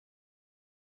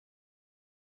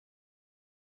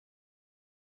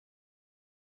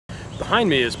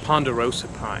Behind me is ponderosa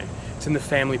pine. It's in the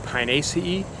family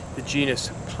Pinaceae, the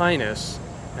genus Pinus,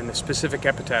 and the specific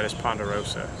epithet is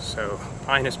ponderosa. So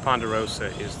Pinus ponderosa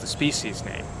is the species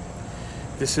name.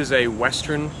 This is a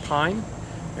western pine,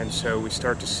 and so we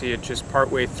start to see it just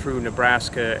partway through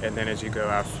Nebraska and then as you go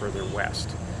out further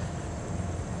west.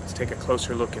 Let's take a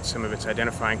closer look at some of its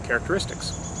identifying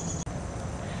characteristics.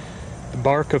 The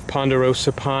bark of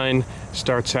ponderosa pine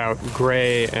starts out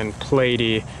gray and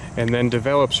platy and then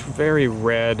develops very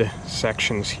red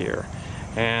sections here.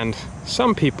 And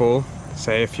some people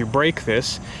say if you break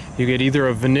this, you get either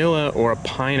a vanilla or a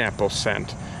pineapple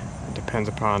scent. It depends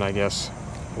upon, I guess,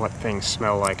 what things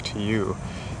smell like to you.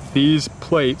 These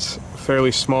plates,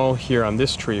 fairly small here on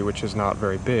this tree, which is not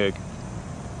very big,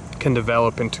 can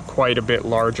develop into quite a bit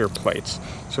larger plates.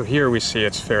 So here we see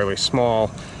it's fairly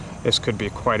small. This could be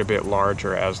quite a bit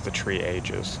larger as the tree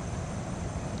ages.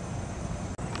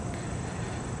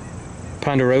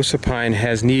 Ponderosa pine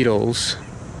has needles,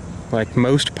 like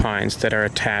most pines, that are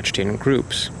attached in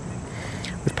groups.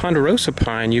 With ponderosa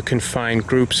pine, you can find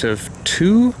groups of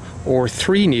 2 or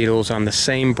 3 needles on the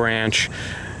same branch.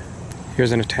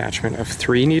 Here's an attachment of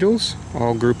 3 needles,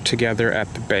 all grouped together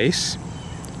at the base.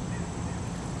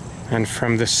 And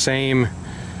from the same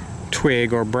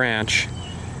twig or branch,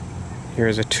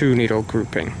 here's a 2 needle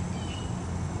grouping.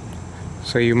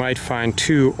 So you might find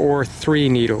 2 or 3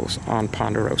 needles on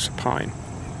ponderosa pine.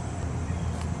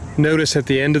 Notice at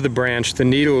the end of the branch the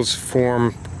needles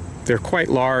form, they're quite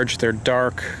large, they're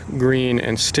dark green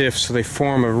and stiff, so they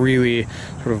form a really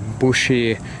sort of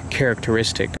bushy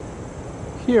characteristic.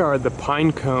 Here are the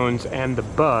pine cones and the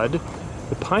bud.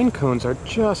 The pine cones are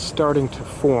just starting to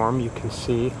form, you can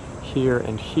see here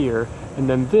and here, and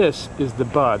then this is the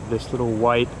bud, this little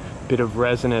white bit of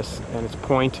resinous, and it's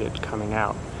pointed coming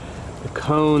out. The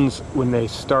cones, when they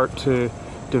start to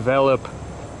develop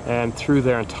and through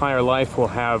their entire life, will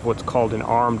have what's called an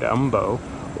armed umbo,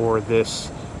 or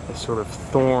this sort of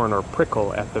thorn or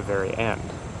prickle at the very end.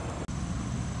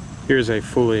 Here's a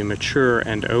fully mature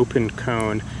and opened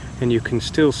cone, and you can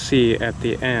still see at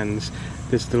the ends,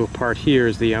 this little part here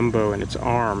is the umbo and it's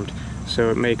armed, so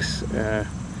it makes the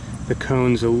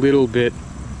cones a little bit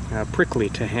prickly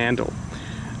to handle.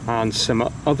 On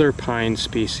some other pine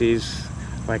species,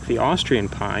 like the Austrian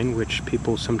pine, which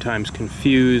people sometimes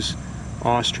confuse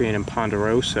Austrian and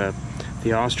ponderosa,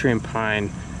 the Austrian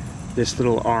pine, this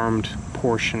little armed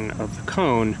portion of the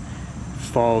cone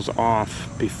falls off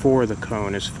before the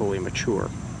cone is fully mature.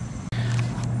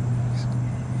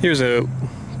 Here's a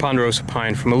ponderosa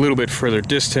pine from a little bit further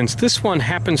distance. This one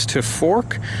happens to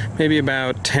fork maybe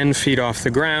about 10 feet off the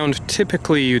ground.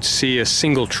 Typically you'd see a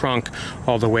single trunk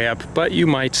all the way up, but you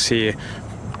might see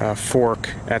a fork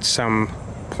at some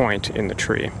point in the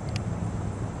tree.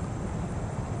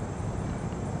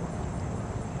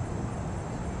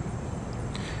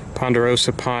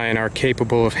 Ponderosa pine are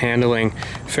capable of handling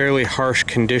fairly harsh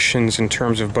conditions in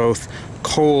terms of both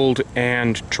cold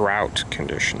and drought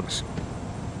conditions.